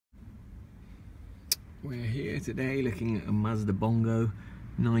We're here today looking at a Mazda Bongo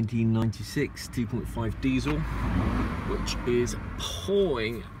 1996 2.5 diesel, which is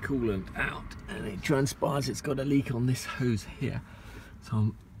pouring coolant out, and it transpires it's got a leak on this hose here.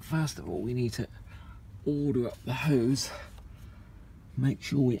 So first of all we need to order up the hose, make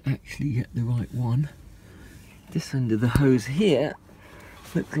sure we actually get the right one. This end of the hose here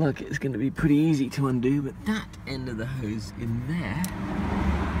looks like it's going to be pretty easy to undo, but that end of the hose in there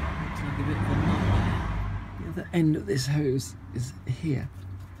looks like a bit of a nightmare. The end of this hose is here.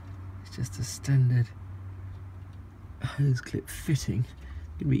 It's just a standard hose clip fitting.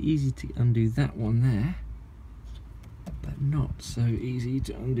 It's going to be easy to undo that one there, but not so easy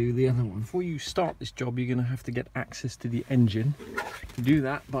to undo the other one. Before you start this job, you're going to have to get access to the engine. You do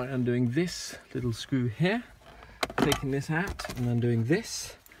that by undoing this little screw here, taking this out and undoing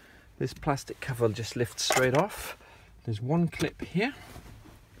this. This plastic cover just lifts straight off. There's one clip here,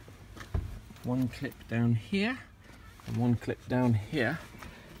 one clip down here, and one clip down here.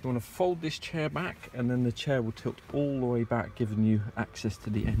 You want to fold this chair back, and then the chair will tilt all the way back, giving you access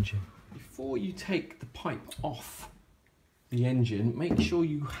to the engine. Before you take the pipe off the engine, make sure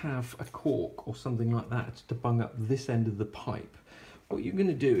you have a cork or something like that to bung up this end of the pipe. What you're going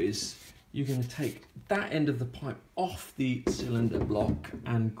to do is you're going to take that end of the pipe off the cylinder block,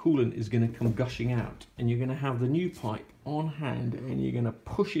 and coolant is going to come gushing out, and you're going to have the new pipe on hand, and you're going to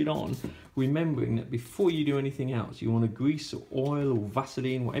push it on, remembering that before you do anything else you want to grease or oil or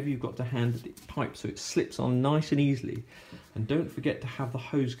Vaseline, whatever you've got to hand the pipe so it slips on nice and easily. And don't forget to have the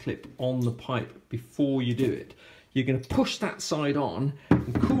hose clip on the pipe before you do it. You're going to push that side on,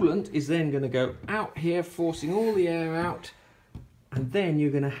 and coolant is then going to go out here, forcing all the air out, and then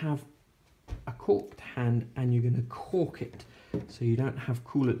you're going to have a corked hand and you're going to cork it so you don't have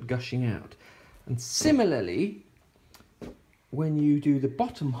coolant gushing out. And similarly, when you do the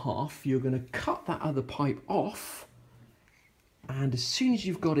bottom half, you're going to cut that other pipe off, and as soon as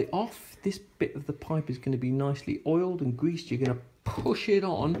you've got it off, this bit of the pipe is going to be nicely oiled and greased. You're going to push it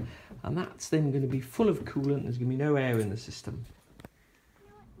on, and that's then going to be full of coolant. There's going to be no air in the system.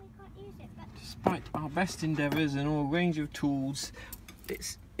 Despite our best endeavours and all range of tools,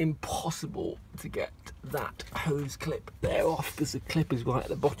 it's impossible to get that hose clip there off because the clip is right at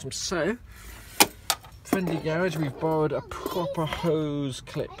the bottom. So, Friendly Garage, we've borrowed a proper hose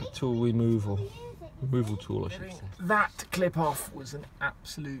clip tool removal tool, I should say. That clip off was an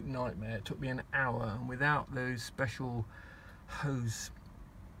absolute nightmare. It took me an hour, and without those special hose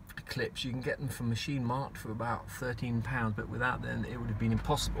clips, you can get them from Machine Mart for about £13, but without them it would have been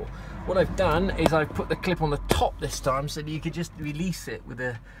impossible. What I've done is I've put the clip on the top this time so that you could just release it with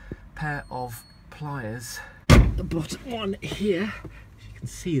a pair of pliers. The bottom one here, as you can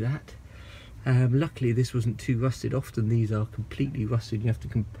see that. Luckily this wasn't too rusted. Often these are completely rusted. You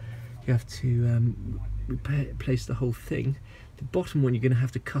have to replace the whole thing. The bottom one you're going to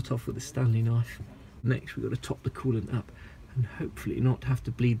have to cut off with a Stanley knife. Next we've got to top the coolant up and hopefully not have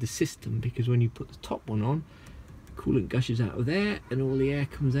to bleed the system, because when you put the top one on, the coolant gushes out of there and all the air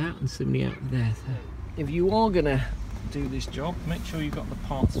comes out, and similarly out of there. So if you are going to do this job, make sure you've got the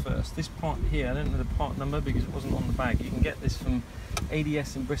parts first. This part here, I don't know the part number because it wasn't on the bag. You can get this from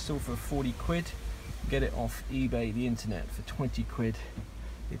ADS in Bristol for 40 quid. Get it off eBay, the internet, for 20 quid.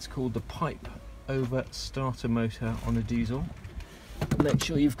 It's called the pipe over starter motor on a diesel. Make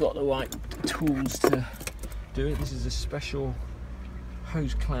sure you've got the right tools to do it. This is a special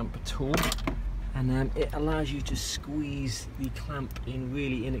hose clamp tool, and it allows you to squeeze the clamp in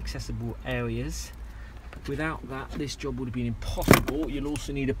really inaccessible areas. Without that, this job would have been impossible. You'll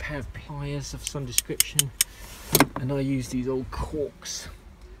also need a pair of pliers of some description, and I use these old corks,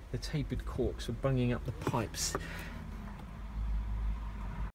 the tapered corks, for bunging up the pipes.